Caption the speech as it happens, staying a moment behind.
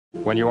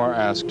when you are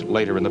asked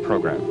later in the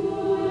program.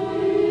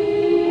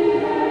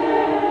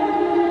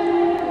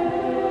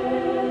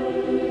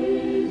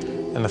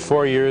 In the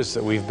 4 years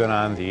that we've been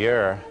on the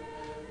air,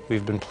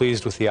 we've been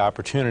pleased with the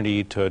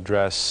opportunity to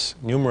address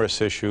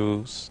numerous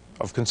issues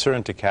of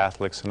concern to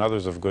Catholics and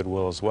others of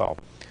goodwill as well.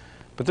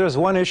 But there's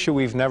one issue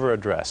we've never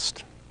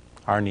addressed: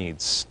 our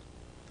needs.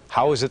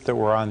 How is it that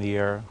we're on the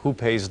air? Who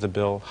pays the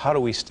bill? How do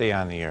we stay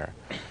on the air?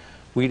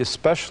 We'd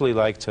especially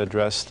like to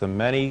address the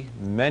many,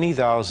 many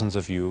thousands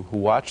of you who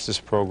watch this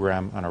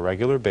program on a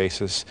regular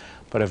basis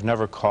but have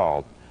never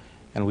called.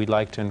 And we'd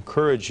like to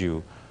encourage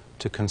you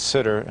to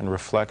consider and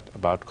reflect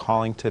about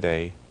calling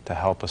today to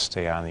help us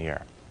stay on the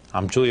air.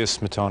 I'm Julius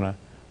Smetona.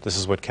 This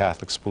is What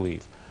Catholics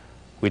Believe.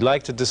 We'd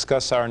like to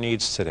discuss our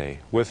needs today.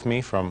 With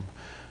me from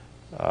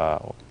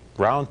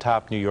Round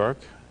Top, New York,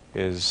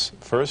 is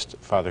first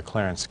Father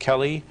Clarence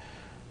Kelly,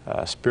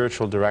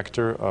 spiritual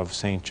director of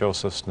St.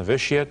 Joseph's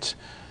Novitiate,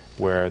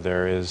 where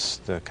there is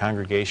the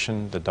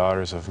congregation, the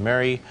Daughters of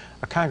Mary,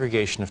 a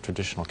congregation of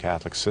traditional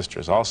Catholic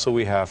sisters. Also,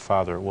 we have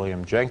Father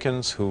William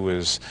Jenkins, who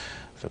is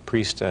the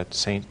priest at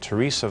St.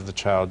 Teresa of the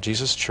Child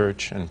Jesus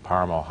Church in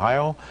Parma,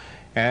 Ohio.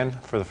 And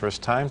for the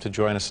first time to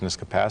join us in this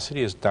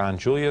capacity is Don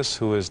Julius,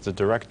 who is the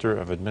Director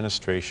of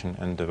Administration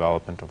and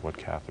Development of What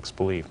Catholics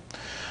Believe.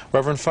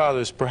 Reverend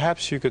Fathers,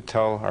 perhaps you could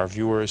tell our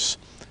viewers,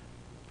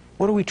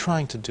 what are we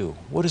trying to do?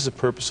 What is the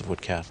purpose of What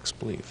Catholics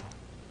Believe?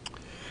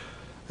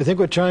 I think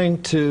we're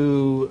trying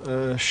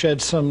to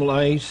shed some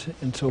light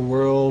into a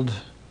world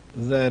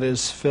that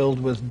is filled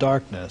with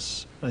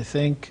darkness. I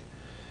think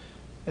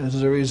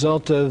as a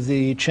result of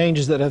the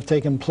changes that have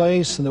taken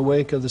place in the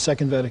wake of the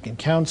Second Vatican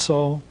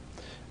Council,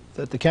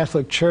 that the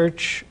Catholic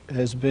Church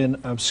has been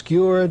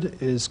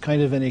obscured, is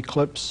kind of an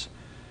eclipse,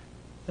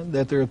 and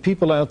that there are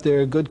people out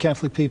there, good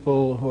Catholic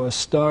people, who are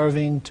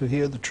starving to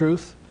hear the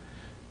truth.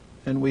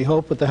 And we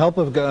hope, with the help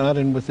of God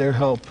and with their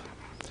help,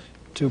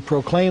 to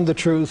proclaim the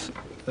truth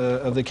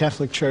of the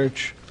Catholic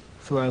Church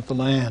throughout the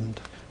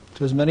land,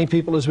 to as many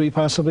people as we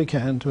possibly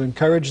can, to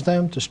encourage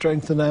them, to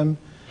strengthen them,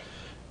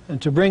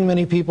 and to bring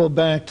many people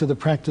back to the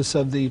practice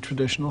of the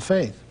traditional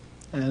faith,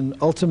 and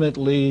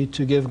ultimately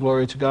to give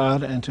glory to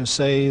God and to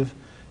save,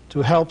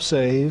 to help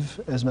save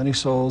as many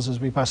souls as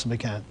we possibly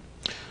can.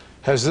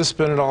 Has this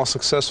been at all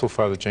successful,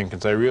 Father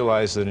Jenkins? I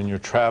realize that in your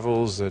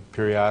travels that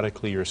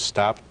periodically you're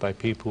stopped by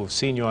people who've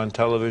seen you on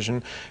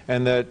television,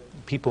 and that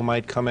people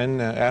might come in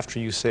after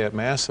you say at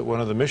Mass at one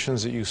of the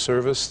missions that you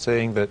service,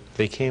 saying that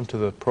they came to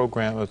the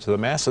program, to the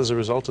Mass as a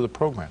result of the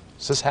program.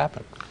 Does this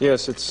happen?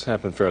 Yes, it's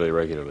happened fairly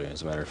regularly,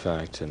 as a matter of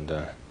fact, and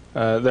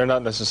they're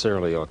not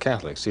necessarily all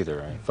Catholics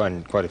either. I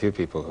find quite a few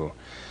people who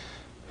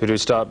do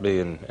stop me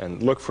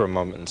and look for a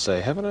moment and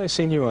say, "Haven't I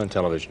seen you on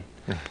television?"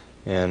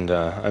 And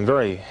I'm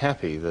very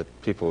happy that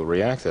people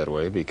react that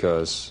way,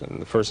 because,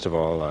 first of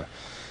all,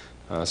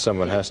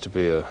 someone has to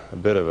be a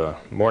bit of a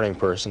morning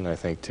person, I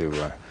think,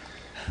 to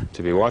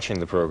be watching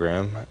the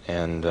program,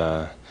 and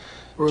Or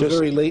a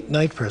very late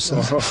night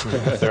person.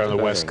 They're on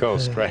the West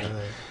Coast, right?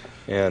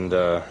 And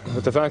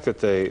but the fact that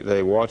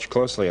they watch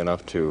closely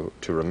enough to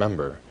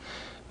remember.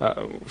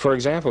 For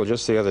example,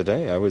 just the other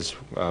day, I was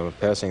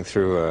passing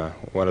through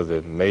one of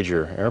the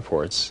major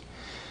airports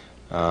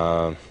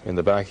in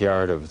the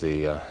backyard of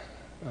the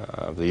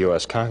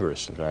U.S.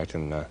 Congress, in fact,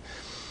 and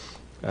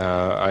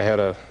I had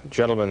a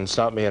gentleman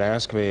stop me and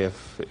ask me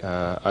if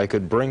I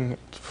could bring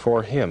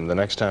for him, the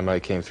next time I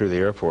came through the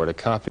airport, a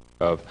copy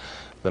of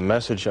the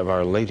Message of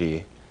Our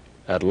Lady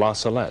at La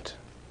Salette.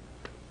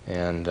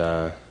 And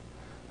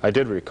I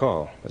did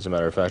recall, as a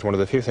matter of fact, one of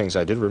the few things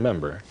I did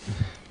remember.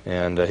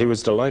 And he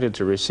was delighted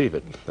to receive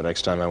it the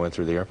next time I went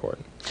through the airport.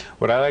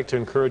 What I'd like to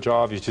encourage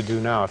all of you to do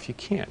now, if you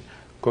can,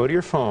 go to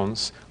your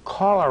phones,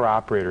 call our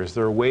operators.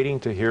 They're waiting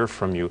to hear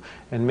from you,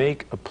 and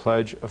make a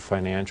pledge of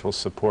financial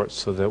support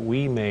so that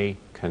we may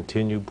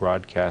continue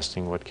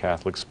broadcasting What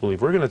Catholics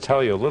Believe. We're going to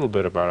tell you a little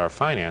bit about our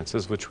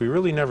finances, which we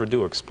really never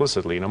do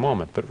explicitly, in a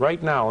moment. But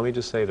right now, let me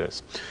just say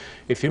this.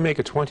 If you make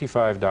a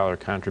 $25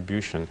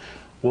 contribution,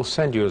 we'll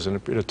send you, as a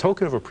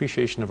token of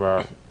appreciation of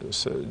our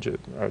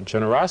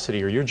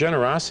generosity, or your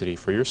generosity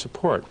for your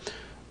support,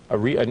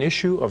 an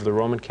issue of the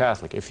Roman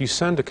Catholic. If you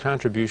send a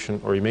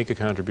contribution, or you make a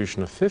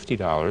contribution of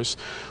 $50,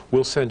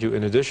 we'll send you,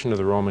 in addition to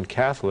the Roman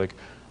Catholic,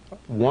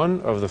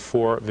 one of the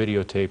 4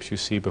 videotapes you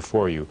see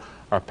before you.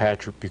 Our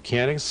Patrick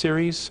Buchanan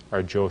series,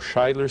 our Joe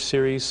Scheidler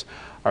series,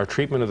 our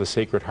Treatment of the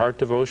Sacred Heart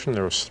devotion,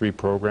 there was 3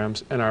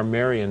 programs, and our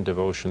Marian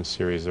devotion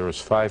series, there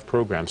was 5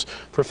 programs.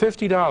 For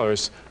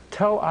 $50,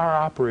 tell our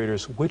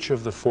operators which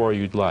of the 4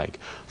 you'd like.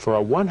 For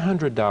a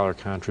 $100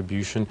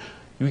 contribution,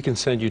 we can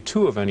send you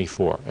 2 of any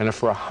 4. And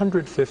for a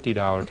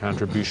 $150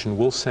 contribution,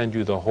 we'll send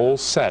you the whole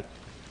set.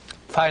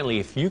 Finally,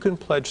 if you can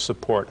pledge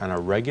support on a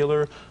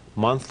regular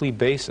monthly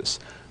basis,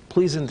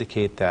 please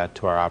indicate that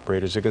to our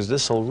operators, because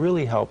this will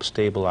really help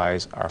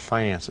stabilize our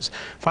finances.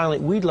 Finally,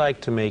 we'd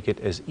like to make it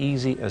as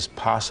easy as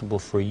possible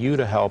for you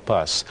to help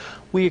us.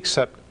 We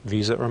accept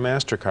Visa or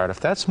MasterCard. If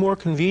that's more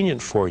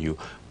convenient for you,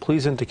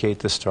 please indicate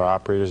this to our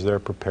operators. They're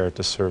prepared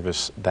to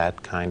service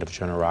that kind of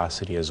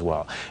generosity as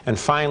well. And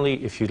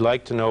finally, if you'd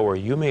like to know where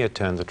you may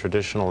attend the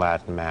traditional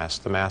Latin Mass,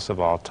 the Mass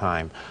of all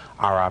time,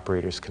 our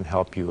operators can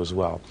help you as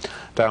well.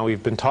 Now,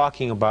 we've been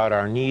talking about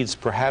our needs.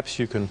 Perhaps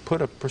you can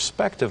put a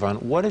perspective on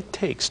what it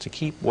takes to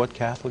keep What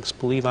Catholics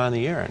Believe on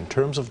the air in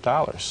terms of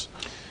dollars.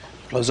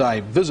 As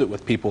I visit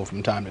with people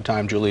from time to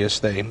time, Julius,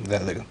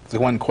 the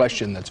one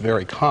question that's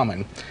very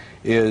common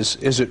is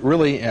it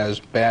really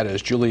as bad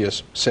as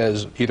Julius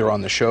says either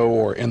on the show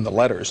or in the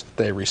letters that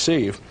they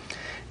receive?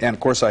 And of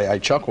course I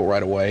chuckle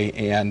right away,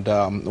 and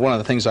one of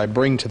the things I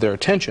bring to their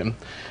attention,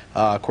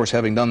 of course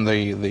having done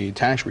the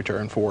tax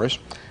return for us,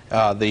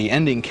 the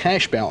ending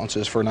cash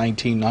balances for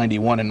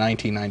 1991 and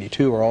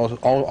 1992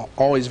 are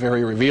always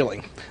very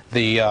revealing.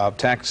 The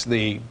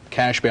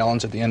cash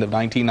balance at the end of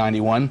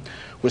 1991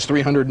 was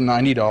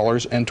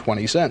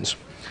 $390.20.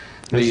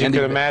 As you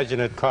can imagine,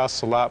 it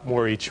costs a lot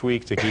more each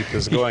week to keep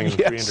this going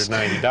than Yes.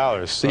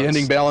 $390. So the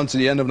ending balance at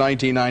the end of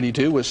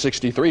 1992 was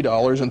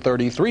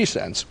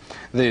 $63.33.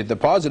 The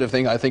positive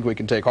thing I think we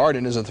can take heart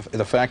in is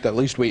the fact that at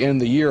least we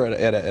end the year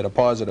at a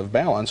positive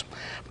balance.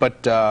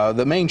 But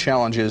the main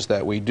challenge is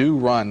that we do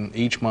run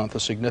each month a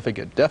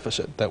significant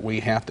deficit that we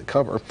have to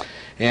cover.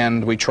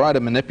 And we try to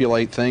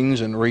manipulate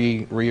things and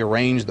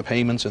rearrange the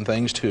payments and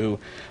things to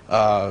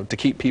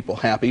keep people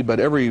happy. But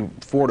every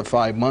 4 to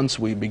 5 months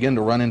we begin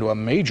to run into a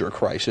major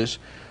crisis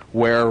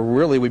where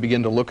really we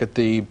begin to look at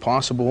the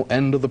possible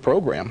end of the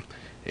program.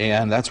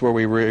 And that's where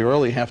we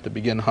really have to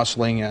begin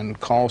hustling and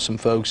call some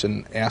folks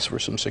and ask for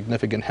some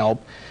significant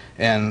help.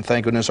 And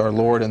thank goodness our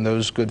Lord and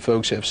those good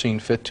folks have seen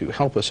fit to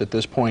help us at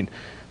this point.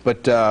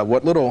 But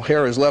what little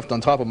hair is left on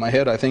top of my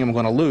head, I think I'm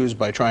going to lose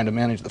by trying to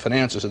manage the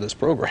finances of this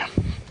program.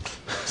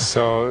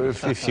 So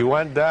if you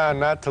want Don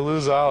not to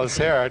lose all his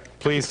hair,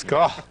 please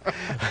call.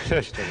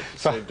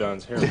 Save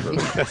Don's hair for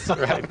That's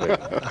right.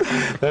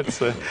 That's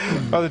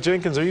Father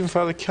Jenkins or even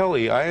Father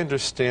Kelly, I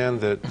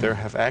understand that there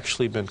have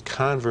actually been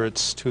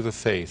converts to the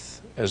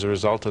faith as a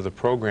result of the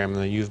program,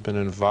 and that you've been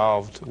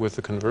involved with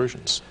the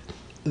conversions.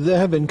 There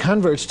have been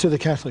converts to the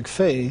Catholic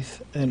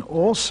faith, and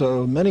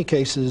also many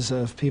cases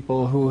of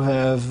people who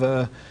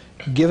have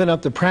given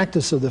up the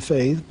practice of the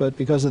faith, but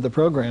because of the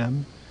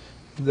program,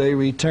 they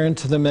return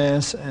to the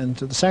Mass and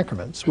to the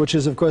sacraments, which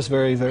is, of course,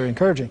 very, very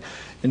encouraging.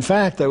 In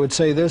fact, I would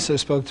say this. I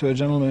spoke to a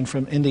gentleman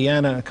from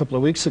Indiana a couple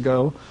of weeks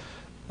ago,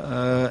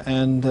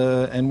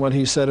 and what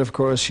he said, of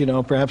course, you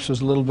know, perhaps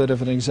was a little bit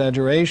of an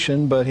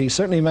exaggeration, but he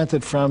certainly meant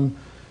it from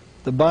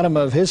the bottom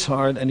of his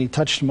heart, and he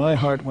touched my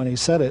heart when he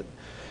said it.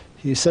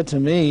 He said to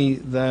me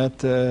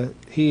that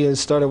he has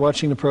started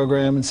watching the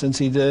program, and since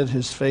he did,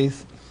 his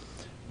faith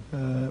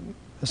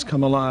has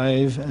come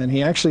alive. And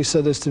he actually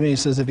said this to me. He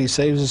says if he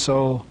saves his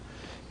soul,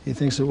 he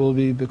thinks it will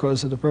be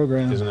because of the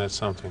program. Isn't that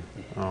something?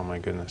 Oh, my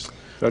goodness.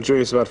 Now,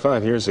 Julius, about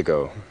 5 years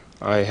ago,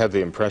 I had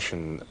the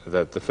impression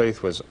that the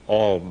faith was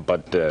all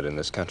but dead in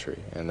this country,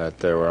 and that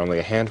there were only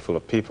a handful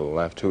of people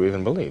left who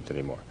even believed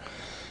anymore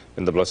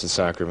in the Blessed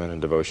Sacrament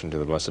and devotion to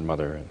the Blessed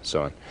Mother and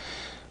so on.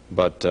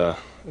 But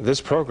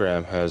this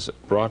program has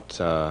brought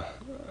a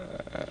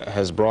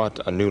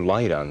new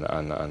light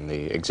on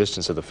the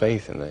existence of the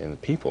faith in the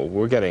people.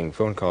 We're getting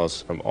phone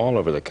calls from all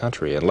over the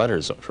country and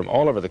letters from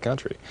all over the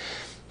country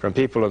from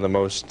people in the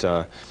most,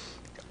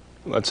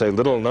 let's say,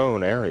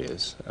 little-known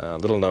areas,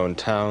 little-known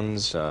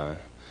towns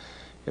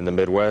in the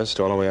Midwest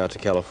all the way out to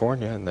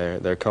California, and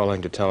they're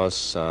calling to tell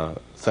us,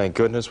 thank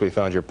goodness we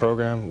found your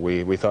program.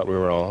 We thought we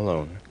were all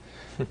alone.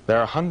 There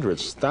are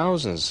hundreds,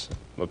 thousands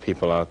of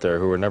people out there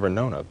who were never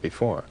known of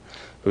before,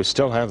 who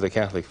still have the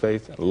Catholic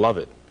faith, love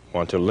it,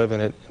 want to live in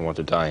it, and want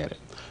to die in it.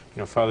 You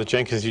know, Father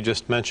Jenkins, you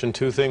just mentioned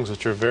two things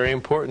which are very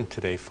important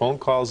today, phone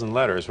calls and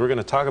letters. We're going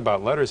to talk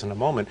about letters in a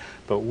moment,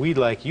 but we'd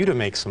like you to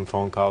make some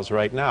phone calls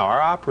right now. Our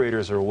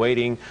operators are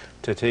waiting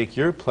to take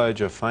your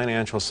pledge of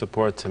financial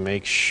support to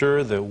make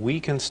sure that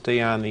we can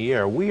stay on the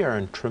air. We are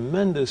in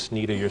tremendous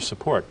need of your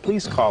support.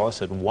 Please call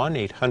us at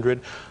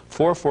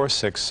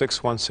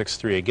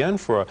 1-800-446-6163. Again,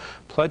 for a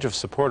pledge of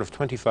support of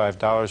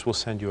 $25, we'll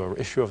send you an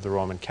issue of the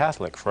Roman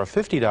Catholic. For a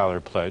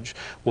 $50 pledge,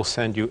 we'll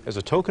send you, as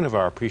a token of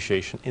our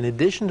appreciation, in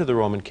addition to the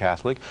Roman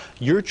Catholic,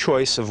 your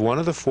choice of one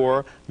of the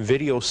 4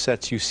 video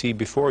sets you see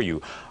before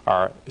you.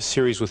 Our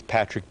series with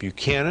Patrick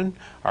Buchanan,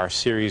 our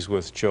series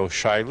with Joe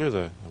Scheidler,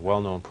 the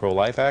well-known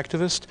pro-life activist,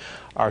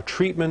 our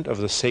treatment of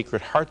the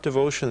Sacred Heart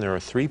devotion. There are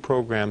 3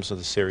 programs of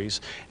the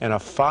series, and a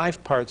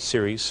 5-part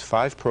series,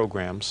 5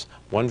 programs,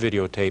 1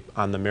 videotape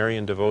on the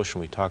Marian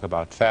devotion. We talk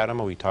about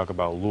Fatima, we talk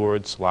about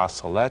Lourdes, La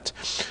Salette,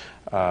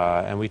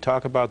 and we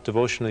talk about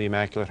devotion to the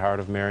Immaculate Heart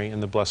of Mary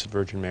and the Blessed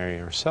Virgin Mary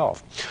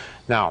herself.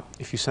 Now,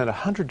 if you send a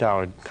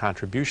 $100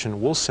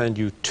 contribution, we'll send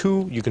you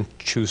two. You can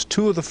choose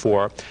 2 of the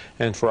 4,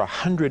 and for a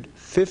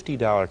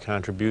 $150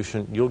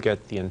 contribution, you'll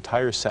get the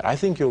entire set. I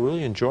think you'll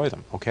really enjoy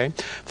them, okay?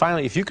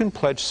 Finally, if you can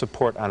pledge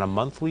support on a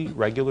monthly,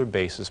 regular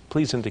basis,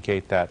 please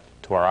indicate that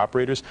to our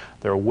operators.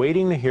 They're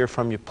waiting to hear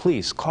from you.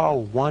 Please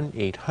call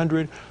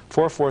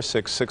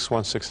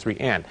 1-800-446-6163,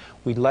 and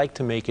we'd like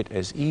to make it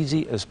as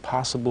easy as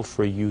possible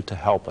for you to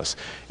help us.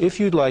 If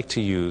you'd like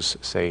to use,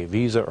 say,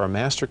 Visa or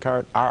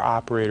MasterCard, our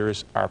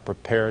operators are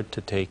prepared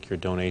to take your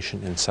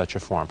donation in such a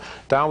form.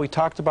 Don, we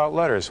talked about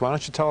letters. Why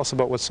don't you tell us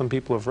about what some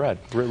people have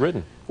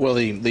written? Well,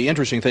 the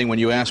interesting thing when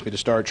you asked me to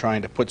start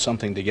trying to put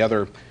something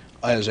together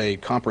as a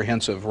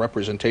comprehensive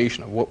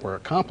representation of what we're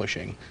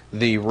accomplishing,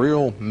 the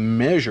real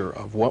measure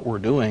of what we're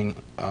doing,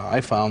 I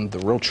found the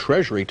real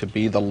treasury to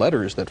be the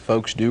letters that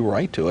folks do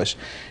write to us,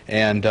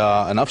 and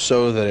enough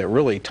so that it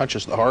really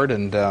touches the heart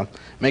and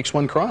makes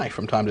one cry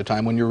from time to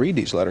time when you read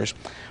these letters.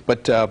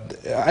 But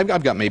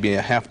I've got maybe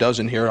a half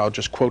dozen here. I'll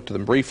just quote to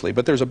them briefly.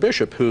 But there's a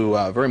bishop who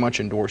very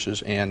much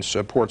endorses and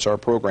supports our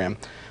program.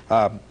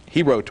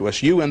 He wrote to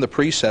us, "You and the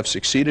priests have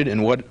succeeded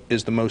in what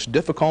is the most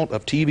difficult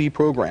of TV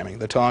programming,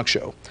 the talk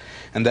show,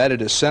 and that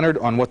it is centered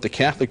on what the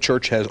Catholic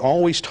Church has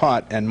always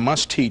taught and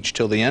must teach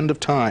till the end of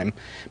time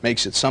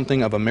makes it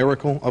something of a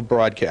miracle of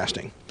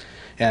broadcasting."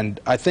 And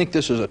I think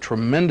this is a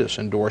tremendous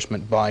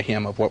endorsement by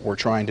him of what we're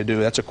trying to do.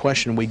 That's a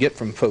question we get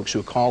from folks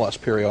who call us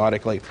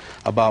periodically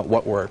about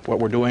what we're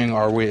doing.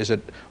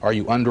 Are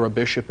you under a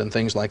bishop and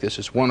things like this?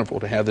 It's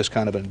wonderful to have this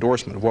kind of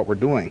endorsement of what we're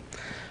doing.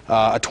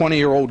 A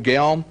 20-year-old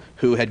gal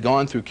who had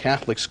gone through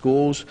Catholic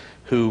schools,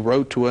 who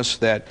wrote to us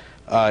that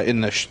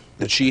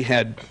that she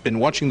had been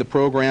watching the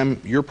program,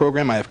 your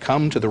program, "I have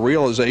come to the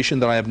realization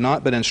that I have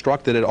not been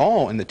instructed at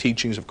all in the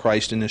teachings of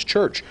Christ in His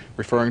church,"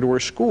 referring to her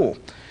school.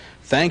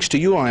 "Thanks to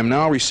you, I am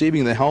now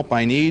receiving the help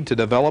I need to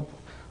develop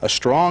a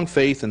strong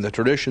faith in the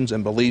traditions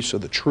and beliefs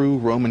of the true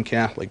Roman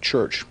Catholic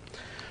Church."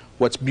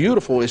 What's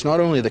beautiful is not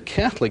only the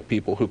Catholic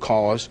people who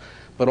call us,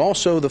 but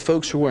also the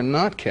folks who are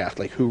not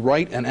Catholic, who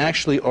write and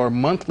actually are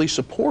monthly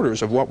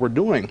supporters of what we're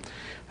doing.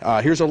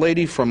 Here's a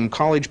lady from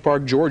College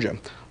Park, Georgia.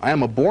 "I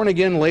am a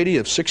born-again lady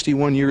of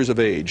 61 years of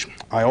age.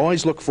 I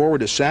always look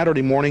forward to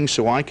Saturday mornings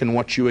so I can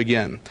watch you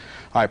again.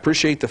 I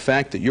appreciate the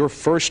fact that your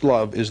first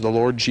love is the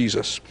Lord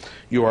Jesus.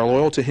 You are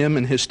loyal to Him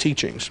and His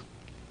teachings."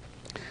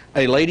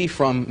 A lady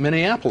from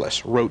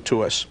Minneapolis wrote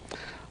to us,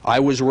 "I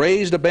was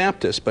raised a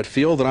Baptist, but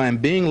feel that I am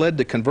being led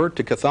to convert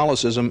to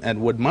Catholicism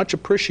and would much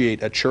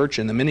appreciate a church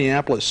in the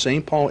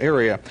Minneapolis-St. Paul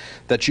area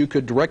that you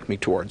could direct me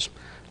towards.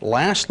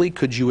 Lastly,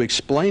 could you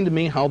explain to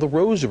me how the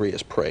rosary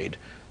is prayed?"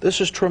 This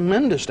is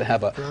tremendous to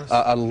have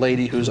a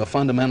lady who's a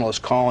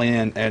fundamentalist call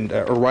in and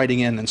or writing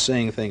in and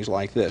saying things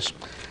like this.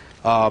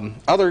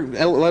 Other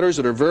letters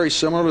that are very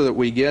similar that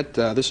we get,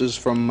 this is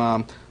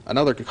from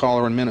another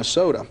caller in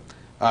Minnesota.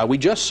 "We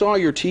just saw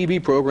your TV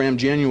program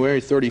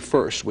January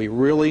 31st. We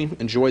really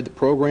enjoyed the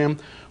program.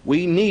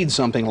 We need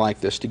something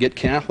like this to get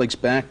Catholics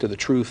back to the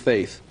true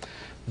faith."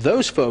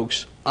 Those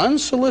folks,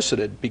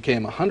 unsolicited,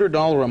 became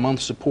 $100 a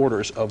month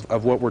supporters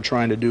of what we're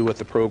trying to do with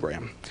the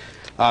program.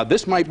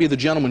 This might be the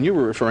gentleman you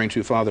were referring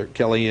to, Father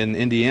Kelly, in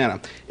Indiana.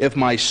 "If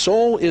my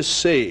soul is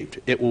saved,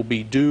 it will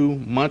be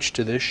due much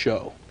to this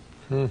show."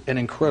 An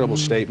incredible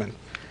statement.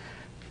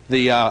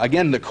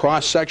 Again, the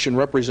cross-section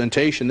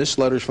representation, this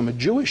letter is from a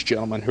Jewish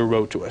gentleman who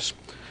wrote to us.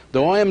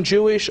 "Though I am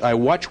Jewish, I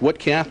watch What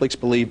Catholics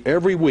Believe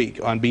every week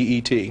on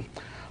BET.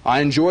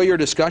 I enjoy your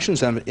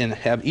discussions and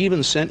have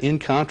even sent in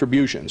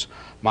contributions.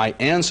 My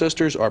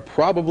ancestors are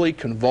probably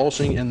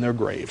convulsing in their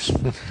graves."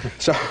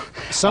 So,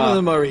 some of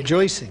them are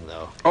rejoicing,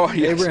 though. Oh,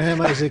 yes.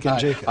 Abraham, Isaac, and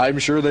Jacob. I'm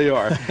sure they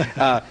are.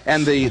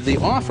 And the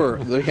offer,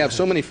 they have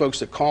so many folks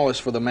that call us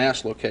for the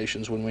Mass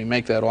locations when we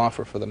make that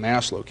offer for the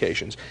Mass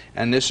locations.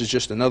 And this is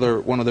just another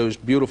one of those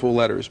beautiful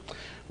letters.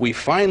 "We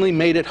finally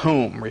made it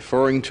home,"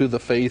 referring to the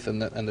faith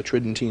and the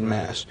Tridentine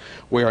Mass.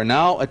 "We are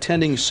now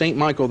attending St.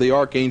 Michael the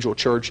Archangel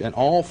Church, and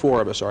all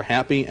 4 of us are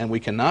happy, and we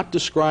cannot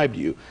describe to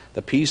you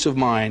the peace of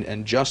mind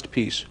and just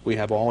peace we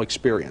have all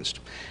experienced."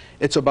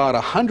 It's about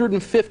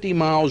 150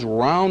 miles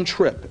round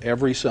trip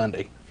every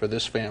Sunday for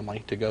this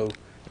family to go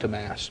to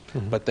Mass.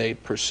 But they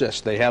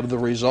persist. They have the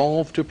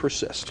resolve to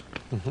persist.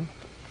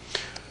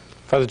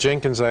 Father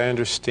Jenkins, I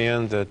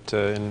understand that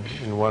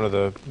in one of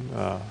the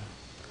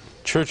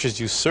churches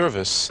you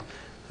service,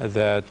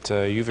 that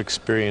you've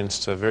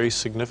experienced a very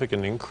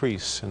significant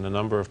increase in the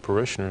number of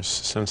parishioners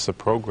since the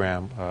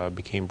program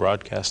became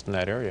broadcast in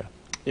that area.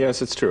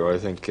 Yes, it's true. I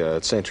think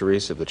at St.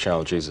 Teresa of the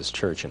Child Jesus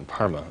Church in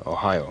Parma,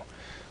 Ohio,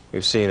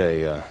 we've seen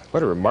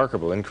quite a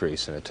remarkable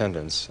increase in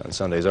attendance on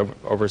Sundays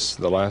over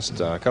the last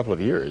couple of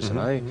years. And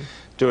I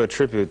do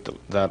attribute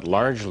that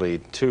largely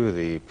to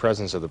the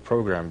presence of the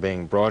program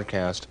being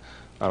broadcast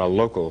on a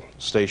local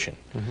station.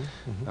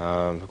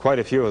 Quite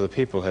a few of the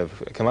people have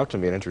come up to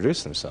me and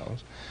introduced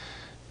themselves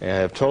and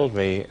have told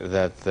me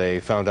that they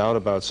found out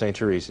about St.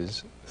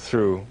 Teresa's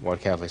through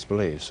What Catholics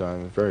Believe. So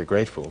I'm very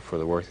grateful for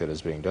the work that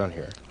is being done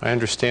here. I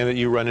understand that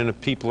you run into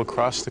people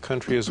across the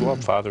country as well,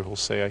 Father, who'll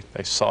say,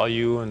 I saw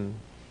you and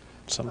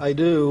I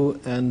do,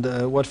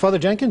 and what Father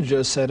Jenkins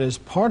just said is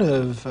part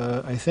of,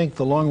 I think,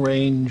 the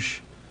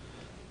long-range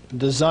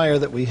desire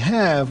that we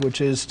have,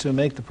 which is to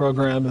make the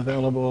program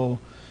available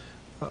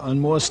on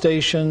more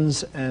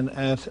stations and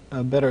at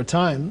a better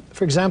time.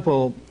 For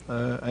example,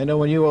 I know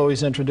when you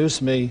always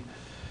introduce me,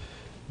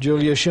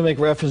 Julius, you make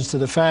reference to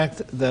the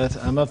fact that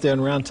I'm up there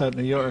in Round Top,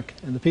 New York,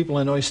 and the people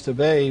in Oyster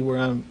Bay, where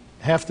I'm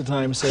half the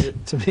time, say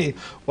to me,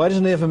 why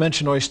doesn't he ever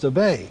mention Oyster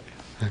Bay?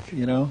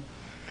 You know?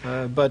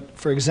 But,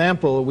 for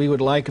example, we would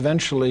like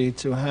eventually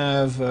to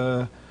have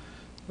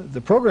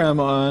the program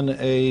on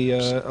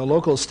a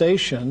local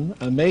station,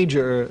 a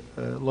major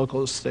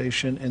local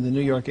station in the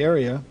New York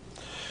area,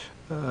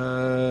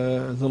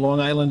 the Long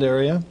Island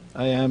area.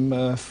 I am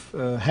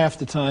half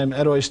the time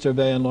at Oyster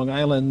Bay in Long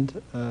Island,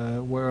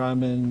 where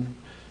I'm in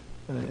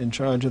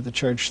charge of the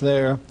church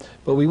there.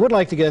 But we would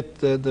like to get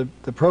the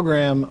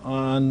program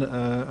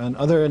on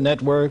other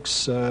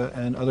networks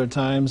and other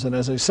times. And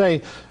as I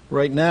say,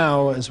 right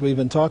now, as we've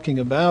been talking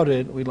about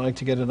it, we'd like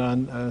to get it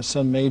on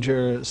some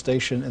major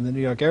station in the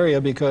New York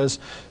area, because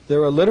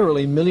there are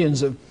literally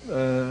millions of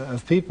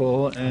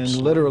people and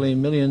Absolutely. literally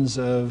millions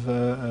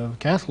of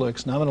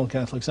Catholics, nominal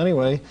Catholics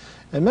anyway.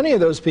 And many of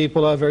those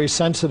people are very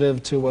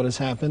sensitive to what has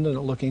happened and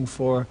are looking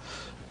for,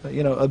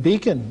 you know, a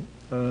beacon.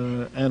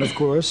 And of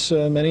course,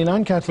 many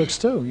non-Catholics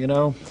too. You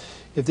know,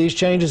 if these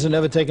changes had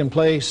never taken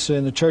place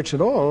in the church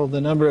at all,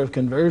 the number of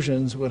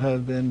conversions would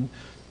have been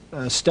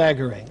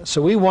staggering.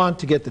 So we want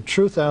to get the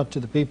truth out to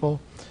the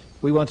people.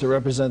 We want to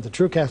represent the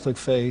true Catholic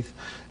faith,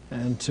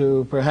 and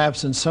to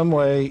perhaps in some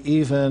way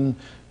even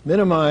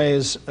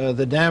minimize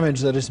the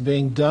damage that is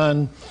being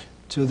done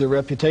to the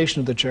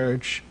reputation of the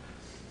church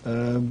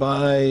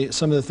by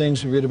some of the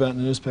things we read about in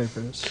the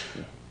newspapers.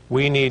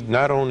 We need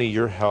not only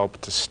your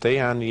help to stay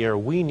on the air,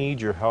 we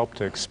need your help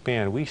to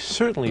expand. We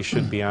certainly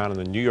should be on in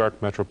the New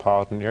York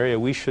metropolitan area.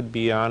 We should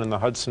be on in the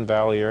Hudson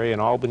Valley area,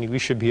 in Albany. We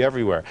should be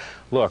everywhere.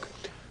 Look,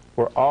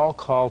 we're all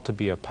called to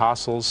be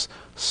apostles.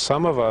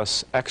 Some of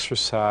us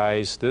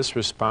exercise this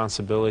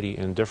responsibility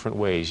in different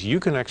ways. You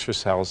can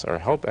exercise or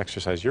help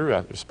exercise your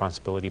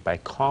responsibility by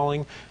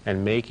calling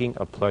and making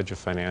a pledge of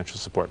financial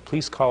support.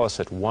 Please call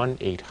us at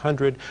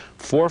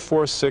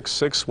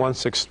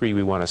 1-800-446-6163.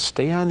 We want to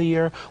stay on the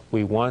air.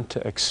 We want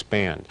to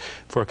expand.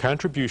 For a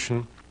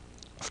contribution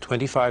of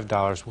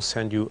 $25, we'll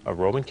send you a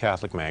Roman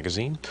Catholic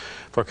magazine.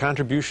 For a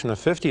contribution of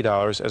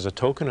 $50 as a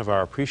token of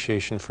our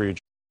appreciation for your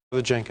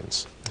Father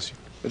Jenkins.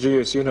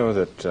 Julius, you know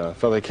that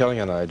Father Kelly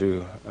and I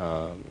do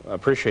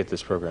appreciate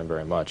this program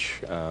very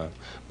much.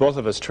 Both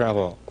of us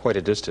travel quite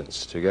a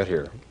distance to get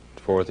here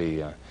for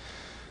the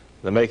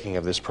making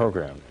of this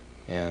program.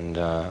 And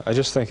I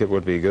just think it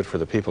would be good for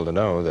the people to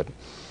know that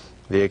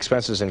the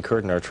expenses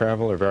incurred in our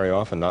travel are very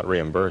often not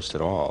reimbursed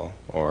at all,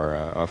 or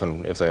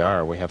often, if they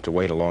are, we have to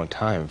wait a long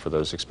time for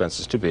those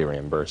expenses to be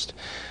reimbursed.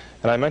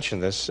 And I mention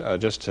this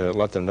just to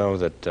let them know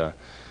that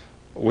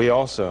we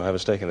also have a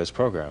stake in this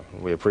program.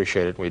 We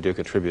appreciate it. We do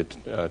contribute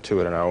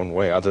to it in our own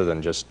way, other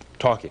than just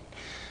talking.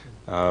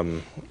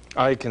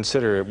 I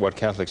consider what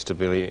Catholics to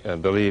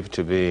believe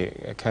to be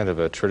a kind of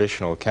a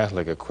traditional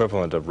Catholic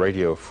equivalent of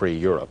Radio Free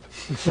Europe.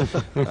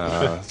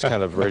 It's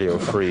kind of Radio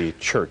Free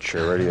Church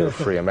or Radio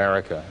Free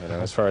America, you know,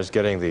 as far as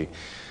getting the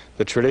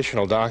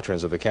traditional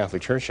doctrines of the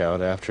Catholic Church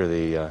out after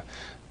the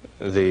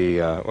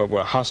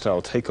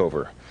hostile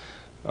takeover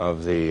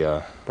of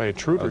the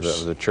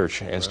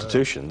church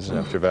institutions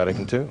after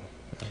Vatican II.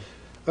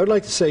 I would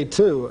like to say,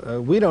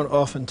 too, we don't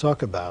often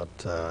talk about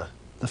the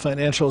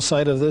financial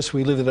side of this.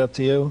 We leave it up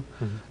to you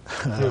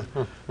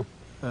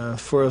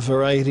for a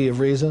variety of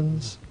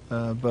reasons.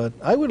 But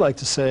I would like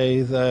to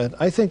say that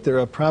I think there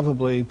are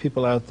probably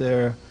people out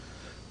there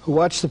who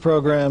watch the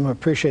program,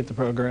 appreciate the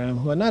program,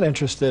 who are not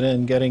interested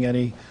in getting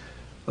any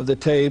of the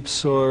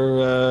tapes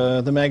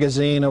or the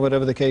magazine or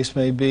whatever the case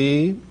may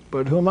be,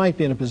 but who might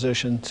be in a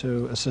position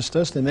to assist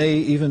us. There may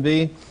even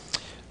be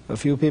a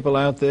few people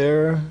out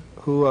there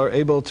who are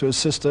able to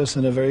assist us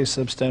in a very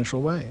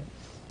substantial way.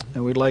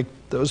 And we'd like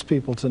those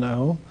people to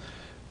know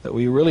that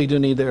we really do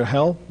need their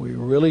help, we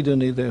really do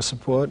need their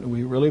support, and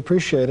we really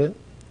appreciate it.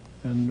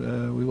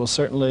 And we will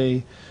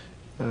certainly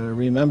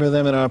remember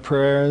them in our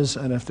prayers.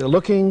 And if they're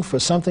looking for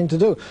something to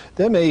do,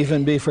 there may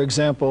even be, for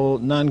example,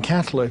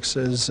 non-Catholics,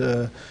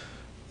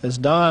 as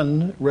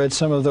Don read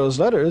some of those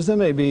letters, there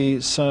may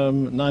be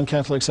some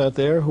non-Catholics out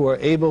there who are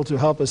able to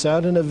help us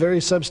out in a very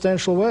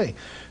substantial way,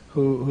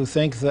 who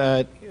think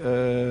that,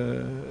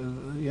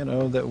 you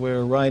know, that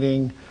we're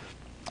riding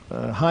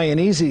high and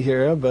easy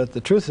here, but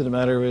the truth of the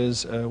matter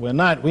is we're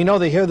not. We know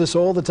they hear this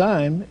all the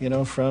time, you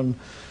know, from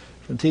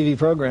TV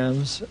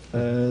programs,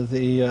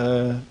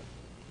 the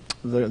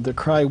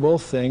cry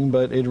wolf thing,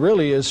 but it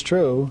really is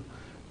true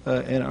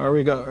in our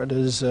regard,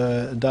 as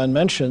Don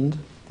mentioned,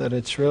 that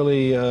it's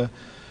really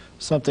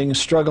something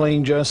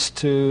struggling just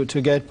to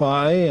get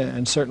by,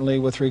 and certainly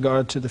with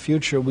regard to the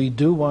future, we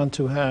do want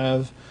to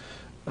have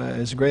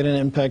as great an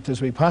impact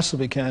as we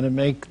possibly can and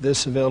make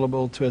this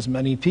available to as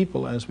many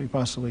people as we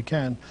possibly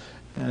can.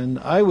 And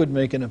I would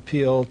make an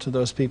appeal to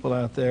those people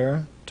out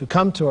there to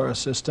come to our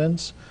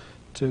assistance,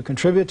 to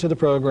contribute to the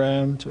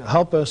program, to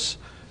help us,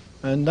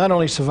 and not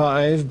only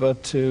survive,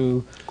 but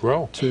to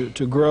Grow. to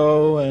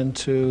grow and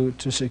to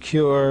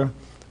secure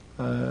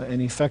an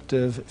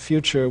effective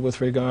future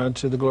with regard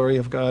to the glory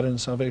of God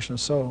and salvation of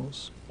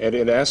souls. And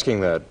in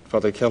asking that,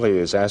 Father Kelly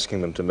is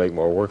asking them to make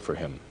more work for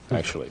him,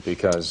 actually,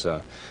 because,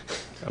 I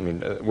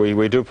mean,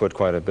 we do put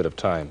quite a bit of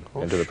time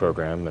into the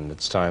program, and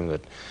it's time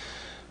that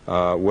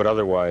would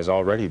otherwise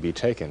already be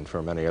taken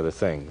for many other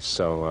things.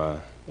 So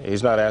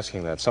he's not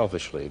asking that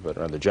selfishly, but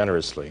rather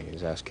generously.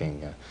 He's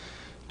asking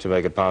to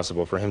make it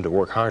possible for him to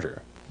work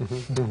harder.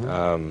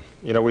 You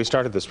know, we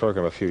started this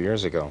program a few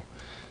years ago,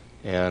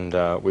 and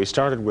we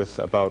started with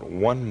about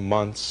 1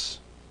 month's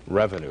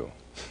revenue.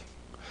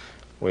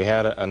 We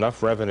had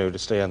enough revenue to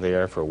stay on the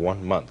air for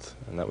 1 month,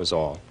 and that was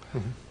all.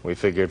 We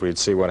figured we'd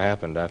see what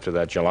happened after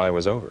that July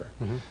was over.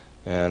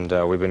 And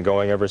we've been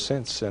going ever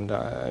since, and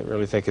I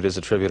really think it is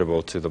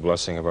attributable to the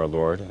blessing of our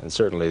Lord, and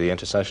certainly the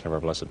intercession of our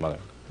Blessed Mother.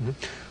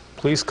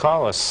 Please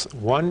call us,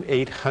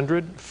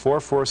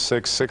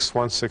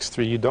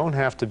 1-800-446-6163. You don't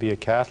have to be a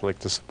Catholic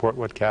to support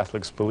what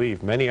Catholics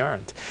believe. Many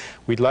aren't.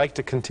 We'd like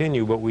to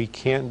continue, but we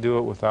can't do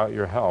it without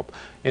your help.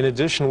 In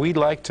addition, we'd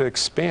like to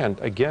expand.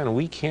 Again,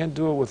 we can't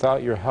do it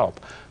without your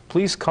help.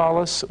 Please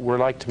call us. We'd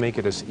like to make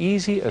it as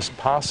easy as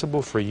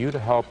possible for you to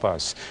help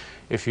us.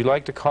 If you'd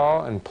like to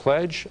call and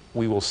pledge,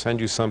 we will send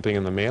you something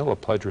in the mail, a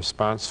pledge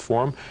response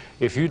form.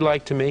 If you'd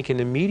like to make an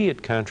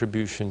immediate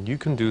contribution, you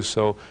can do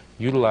so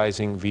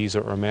utilizing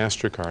Visa or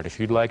MasterCard. If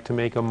you'd like to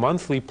make a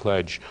monthly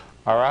pledge,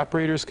 our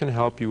operators can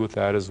help you with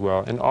that as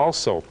well. And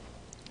also,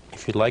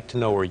 if you'd like to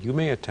know where you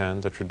may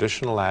attend the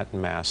traditional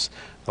Latin Mass,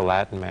 the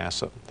Latin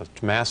Mass, the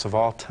Mass of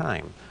all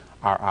time,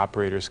 our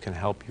operators can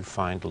help you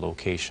find the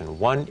location.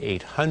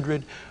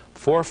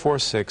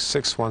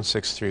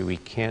 1-800-446-6163. We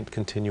can't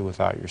continue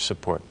without your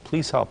support.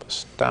 Please help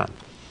us. Don.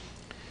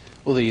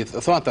 Well, the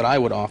thought that I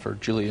would offer,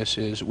 Julius,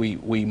 is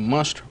we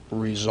must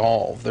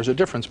resolve. There's a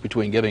difference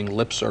between giving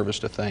lip service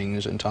to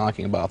things and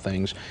talking about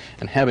things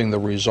and having the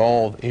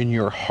resolve in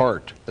your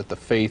heart that the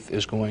faith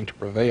is going to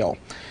prevail.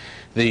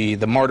 The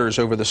martyrs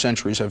over the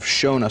centuries have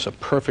shown us a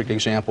perfect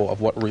example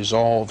of what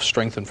resolve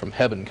strengthened from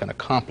heaven can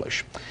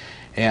accomplish.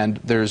 And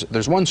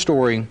there's one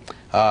story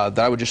that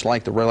I would just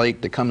like to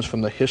relate that comes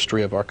from the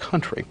history of our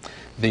country.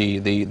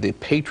 The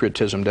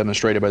patriotism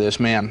demonstrated by this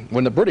man.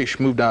 When the British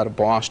moved out of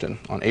Boston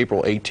on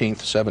April 18th,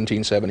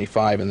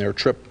 1775, in their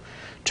trip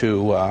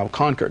to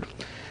Concord,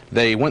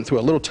 they went through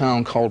a little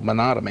town called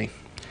Menotomy.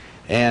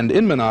 And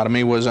in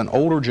Menotomy was an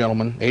older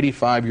gentleman,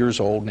 85 years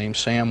old, named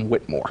Sam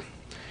Whitmore.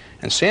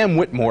 And Sam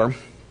Whitmore,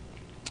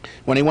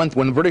 when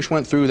the British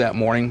went through that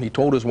morning, he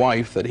told his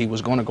wife that he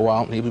was going to go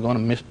out and he was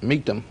going to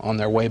meet them on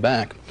their way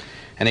back.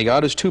 And he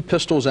got his 2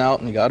 pistols out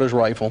and he got his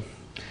rifle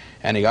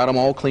and he got them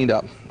all cleaned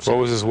up. What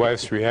was his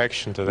wife's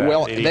reaction to that?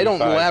 Well, they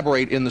don't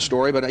elaborate in the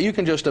story, but you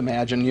can just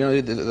imagine,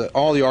 you know,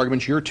 all the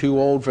arguments, you're too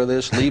old for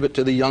this, leave it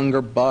to the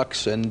younger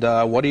bucks, and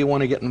what do you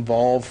want to get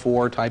involved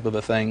for, type of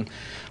a thing.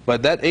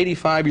 But that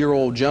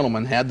 85-year-old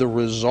gentleman had the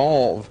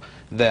resolve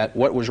that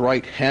what was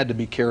right had to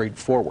be carried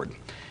forward.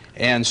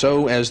 And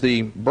so as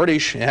the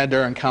British had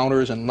their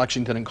encounters in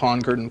Lexington and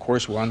Concord, and of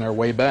course were on their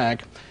way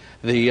back,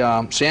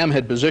 Sam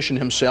had positioned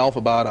himself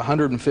about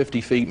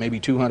 150 feet,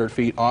 maybe 200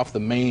 feet off the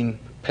main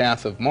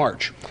path of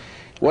march.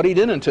 What he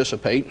didn't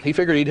anticipate, he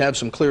figured he'd have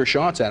some clear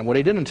shots at him. What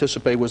he didn't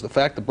anticipate was the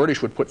fact the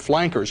British would put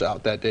flankers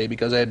out that day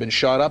because they had been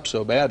shot up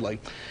so badly.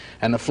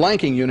 And the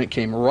flanking unit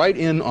came right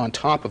in on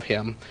top of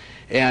him,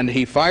 and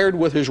he fired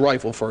with his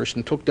rifle first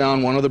and took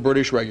down one of the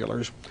British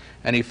regulars.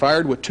 And he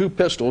fired with 2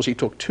 pistols. He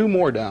took 2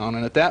 more down,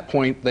 and at that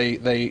point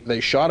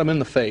they shot him in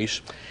the face.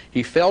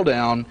 He fell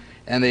down,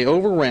 and they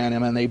overran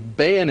him, and they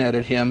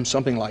bayoneted him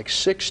something like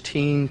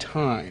 16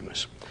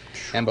 times.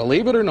 And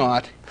believe it or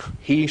not,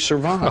 he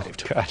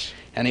survived. Oh, gosh.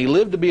 And he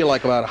lived to be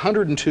like about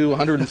 102,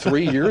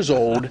 103 years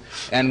old.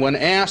 And when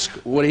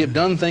asked would he have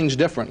done things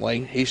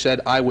differently, he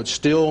said, "I would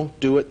still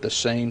do it the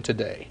same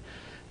today."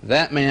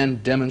 That man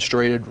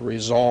demonstrated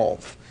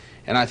resolve.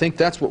 And I think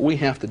that's what we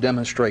have to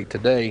demonstrate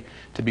today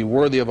to be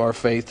worthy of our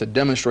faith, to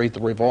demonstrate the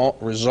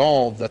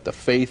resolve that the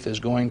faith is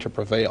going to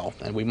prevail.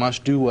 And we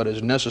must do what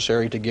is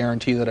necessary to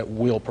guarantee that it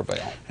will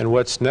prevail. And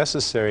what's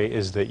necessary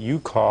is that you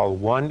call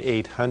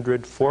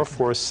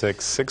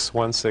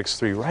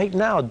 1-800-446-6163 right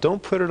now.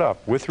 Don't put it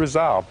up, with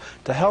resolve,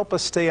 to help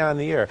us stay on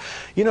the air.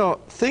 You know,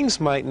 things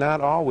might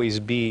not always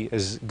be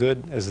as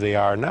good as they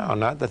are now,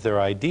 not that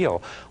they're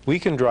ideal. We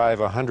can drive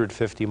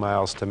 150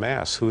 miles to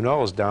Mass. Who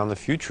knows, down the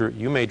future,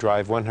 you may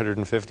drive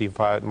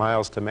 155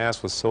 miles to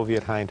Mass with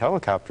Soviet Hind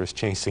helicopters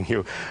chasing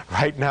you.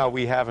 Right now,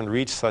 we haven't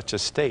reached such a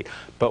state.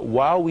 But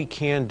while we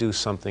can do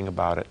something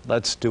about it,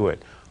 let's do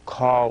it.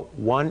 Call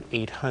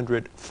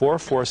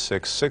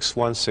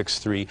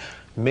 1-800-446-6163.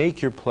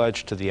 Make your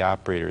pledge to the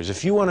operators.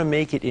 If you want to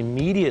make it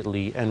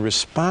immediately and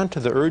respond to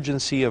the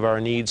urgency of our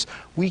needs,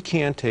 we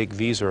can take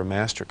Visa or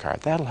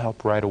MasterCard. That'll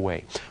help right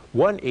away.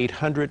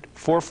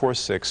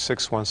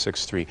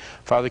 1-800-446-6163.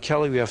 Father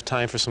Kelly, we have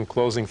time for some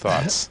closing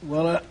thoughts.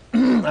 Well,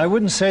 I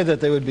wouldn't say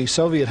that they would be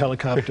Soviet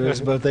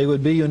helicopters, but they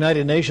would be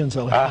United Nations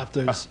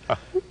helicopters.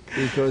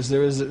 because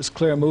there is this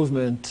clear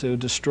movement to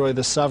destroy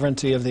the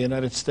sovereignty of the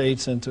United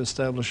States and to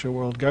establish a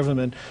world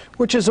government,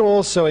 which is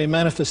also a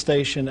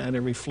manifestation and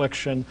a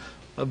reflection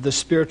of the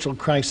spiritual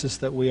crisis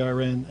that we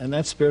are in. And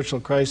that spiritual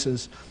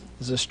crisis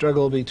is a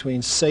struggle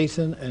between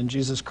Satan and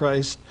Jesus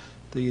Christ,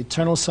 the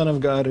eternal Son of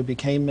God who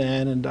became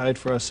man and died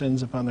for our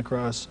sins upon the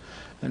cross.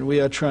 And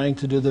we are trying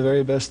to do the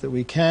very best that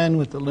we can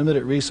with the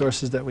limited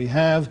resources that we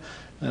have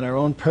and our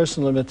own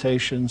personal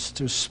limitations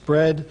to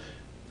spread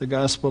the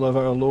gospel of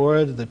our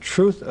Lord, the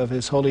truth of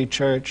His holy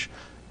church,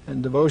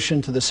 and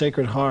devotion to the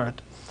Sacred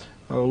Heart.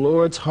 Our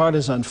Lord's heart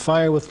is on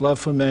fire with love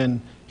for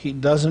men. He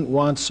doesn't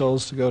want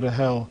souls to go to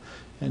hell.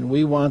 And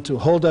we want to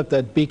hold up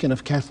that beacon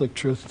of Catholic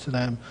truth to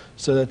them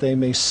so that they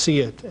may see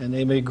it and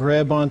they may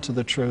grab onto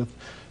the truth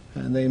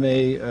and they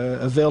may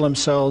avail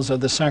themselves of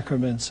the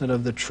sacraments and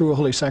of the true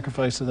holy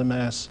sacrifice of the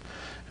Mass,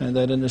 and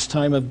that in this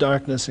time of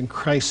darkness and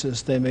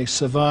crisis they may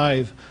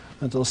survive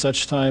until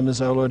such time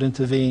as our Lord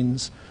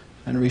intervenes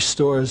and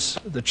restores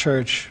the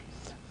Church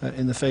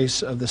in the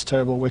face of this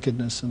terrible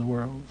wickedness in the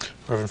world.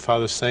 Reverend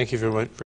Fathers, thank you very much.